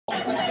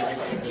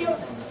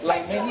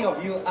many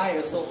of you, I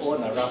also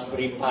own a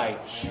Raspberry Pi.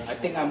 I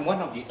think I'm one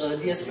of the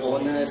earliest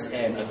owners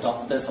and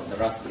adopters of the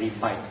Raspberry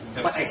Pi.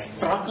 But I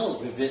struggled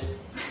with it.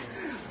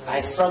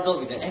 I struggled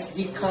with the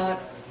SD card.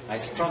 I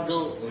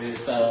struggled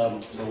with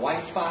the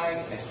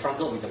Wi-Fi. I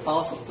struggled with the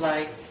power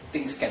supply.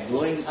 Things kept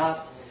blowing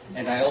up.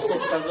 And I also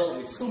struggled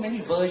with so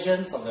many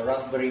versions of the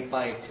Raspberry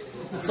Pi.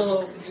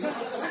 So, you know,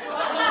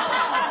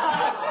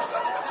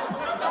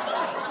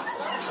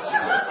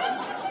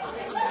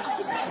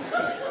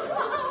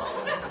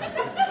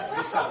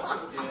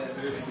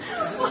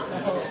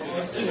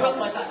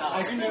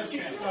 I still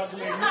keep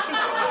struggling.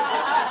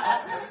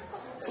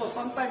 So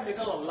sometime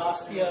middle of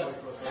last year,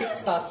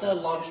 Kickstarter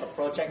launched a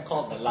project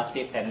called the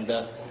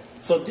Lattepanda.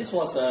 So this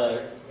was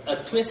a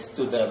twist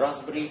to the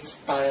Raspberry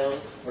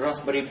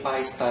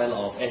Pi style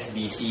of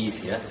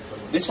SBCs. Yeah,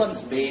 this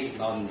one's based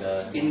on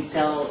the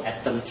Intel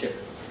Atom chip.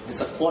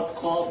 It's a quad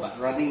core but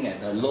running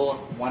at a low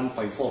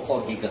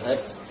 1.44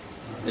 gigahertz.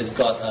 It's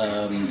got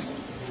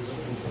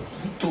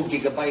 2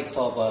 gigabytes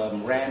of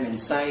RAM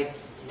inside,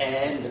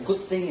 and the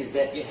good thing is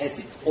that it has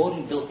its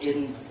own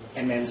built-in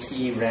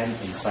MMC RAM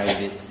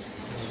inside it.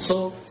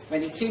 So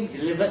when it came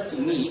delivered to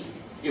me,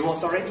 it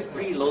was already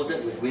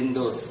preloaded with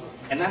Windows.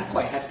 And I'm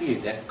quite happy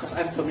with that because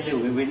I'm familiar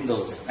with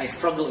Windows. I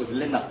struggle with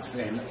Linux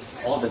and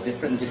all the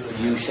different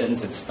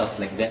distributions and stuff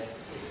like that.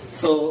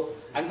 So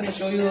I'm going to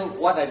show you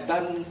what I've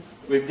done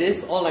with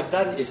this. All I've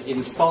done is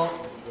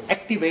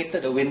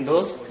activated the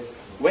Windows,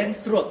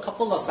 went through a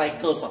couple of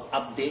cycles of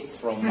updates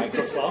from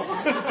Microsoft.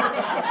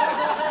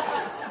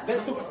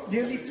 That took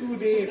nearly 2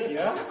 days,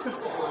 yeah?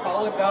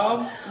 Power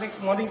down,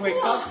 next morning wake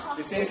up,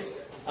 it says,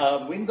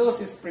 Windows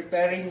is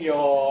preparing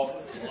your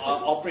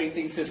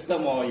operating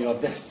system or your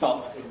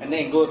desktop, and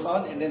then it goes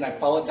on, and then I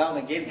power down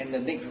again, and the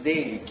next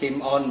day it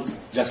came on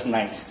just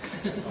nice.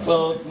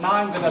 So now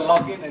I'm going to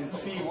log in and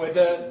see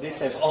whether this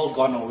has all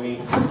gone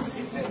away.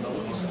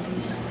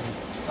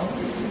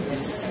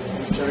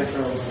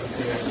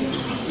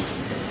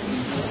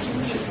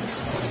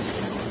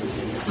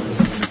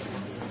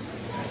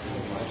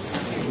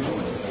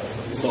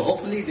 So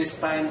hopefully this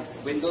time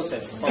Windows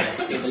has sort of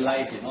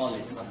stabilized in all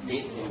its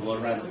updates, it will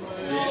run.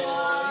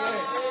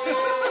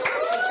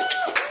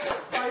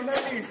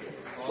 Finally!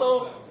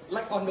 So,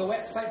 like on the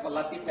website for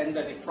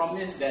Lattepanda, they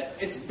promised that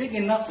it's big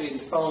enough to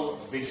install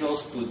Visual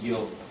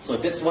Studio. So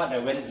that's what I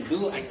went to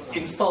do. I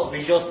installed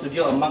Visual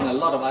Studio among a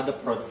lot of other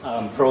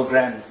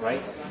programs,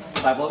 right?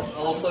 I've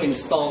also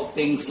installed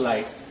things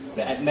like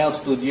the Adnan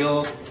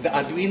Studio. The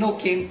Arduino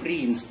came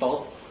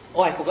pre-installed.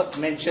 Oh, I forgot to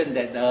mention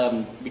that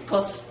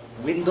because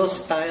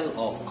Windows style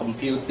of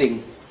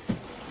computing,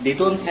 they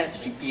don't have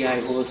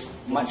GPIOs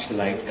much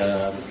like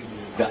the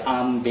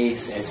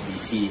ARM-based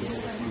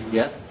SBCs.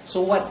 Yeah.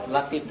 So what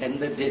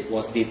Lattepanda did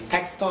was they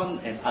tacked on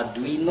an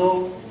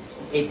Arduino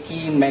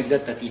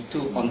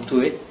ATmega32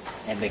 onto it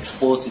and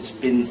exposed its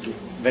pins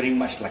very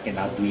much like an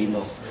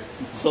Arduino.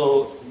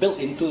 So built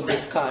into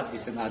this card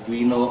is an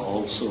Arduino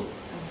also,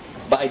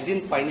 but I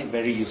didn't find it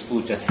very useful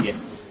just yet.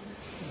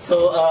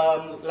 So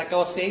like I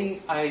was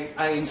saying,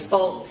 I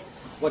installed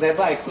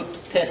whatever I could to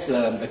test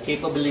the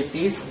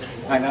capabilities,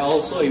 and I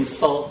also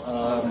installed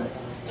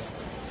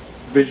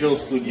Visual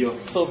Studio.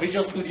 So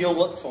Visual Studio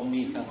works for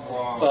me.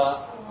 So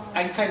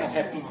I'm kind of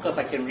happy because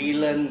I can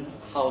relearn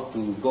how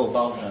to go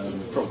about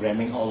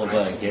programming all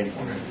over again.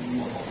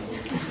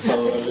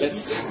 So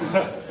let's...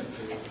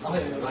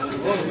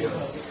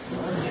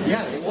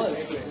 Yeah, it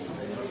works.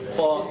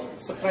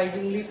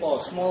 Surprisingly, for a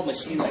small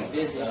machine like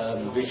this,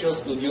 Visual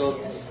Studio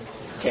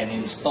can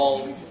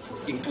install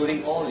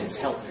including all its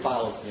help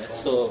files. Yeah?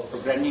 So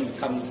programming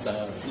becomes,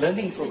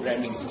 learning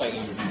programming is quite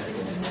easy.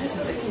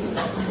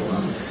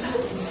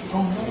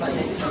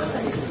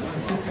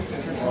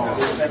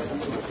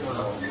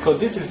 So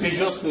this is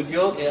Visual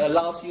Studio. It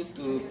allows you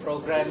to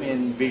program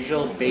in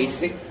Visual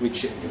Basic,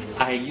 which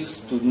I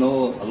used to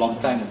know a long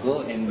time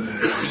ago, and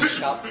C#,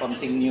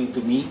 something new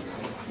to me.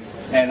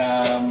 And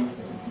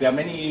there are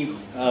many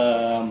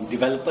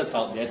developers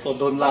out there, so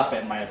don't laugh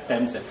at my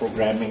attempts at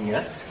programming.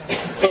 Yeah.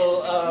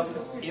 So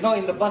you know,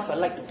 in the bus I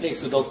like to play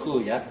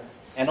Sudoku. Yeah.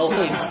 And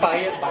also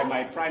inspired by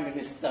my Prime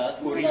Minister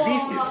who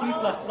released his C++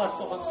 source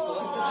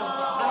code,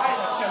 I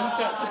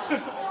attempted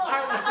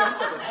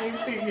the same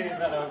thing in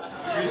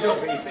Visual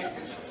Basic.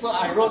 So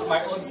I wrote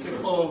my own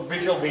simple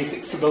Visual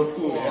Basic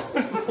Sudoku.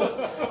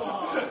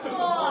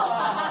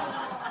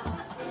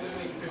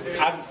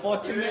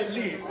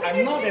 Unfortunately,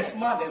 I'm not as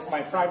smart as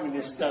my Prime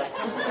Minister.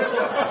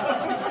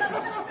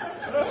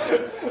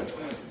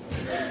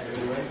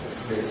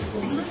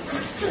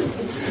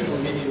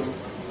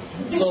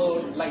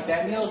 So, like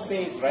Daniel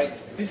says, right,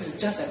 this is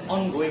just an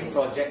ongoing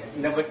project,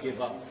 never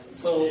give up.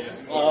 So,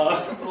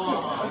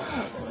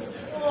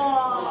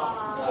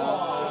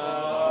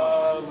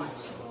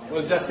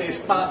 we'll just say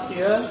start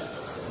here.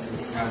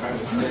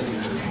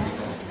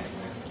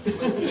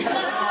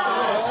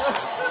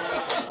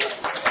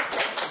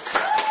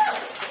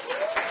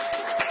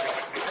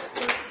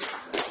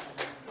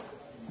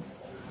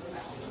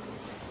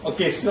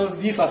 Okay, so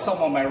these are some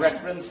of my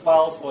reference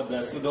files for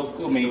the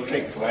Sudoku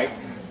matrix, right?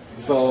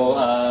 So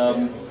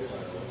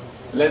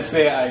let's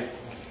say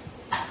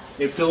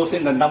it fills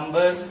in the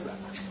numbers,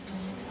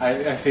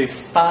 I say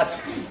start,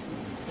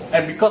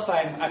 and because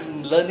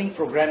I'm learning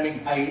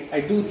programming,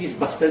 I do these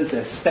buttons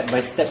as step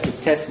by step to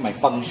test my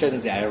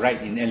functions that I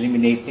write in the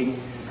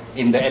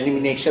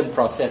elimination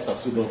process of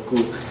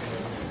Sudoku.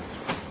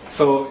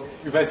 So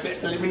if I say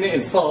eliminate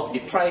and solve,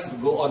 it tries to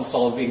go on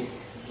solving.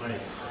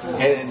 Nice.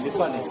 And this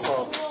one is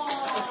solved.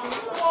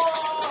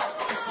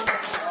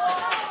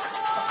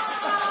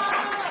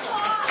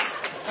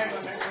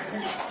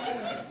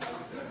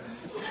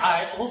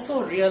 I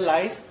also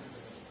realized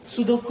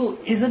Sudoku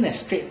isn't as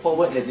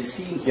straightforward as it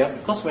seems, yeah.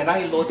 Because when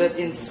I loaded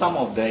in some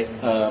of the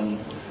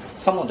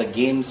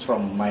games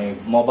from my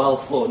mobile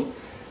phone,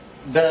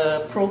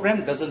 the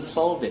program doesn't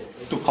solve it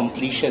to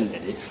completion.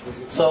 That is.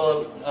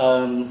 So,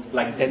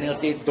 like Daniel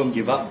said, don't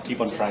give up,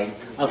 keep on trying.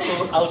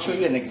 I'll show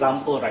you an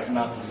example right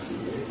now.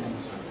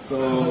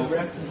 So,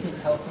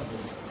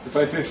 if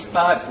I say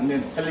start and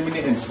then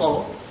eliminate and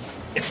solve,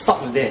 it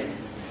stops there.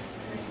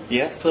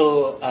 Yeah,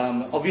 so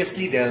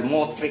obviously there are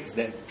more tricks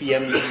that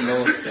PM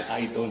knows that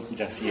I don't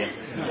just yet.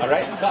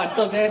 Alright, so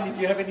until then,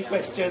 if you have any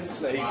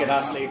questions, you can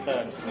ask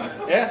later.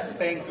 Yeah,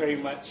 thanks very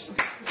much.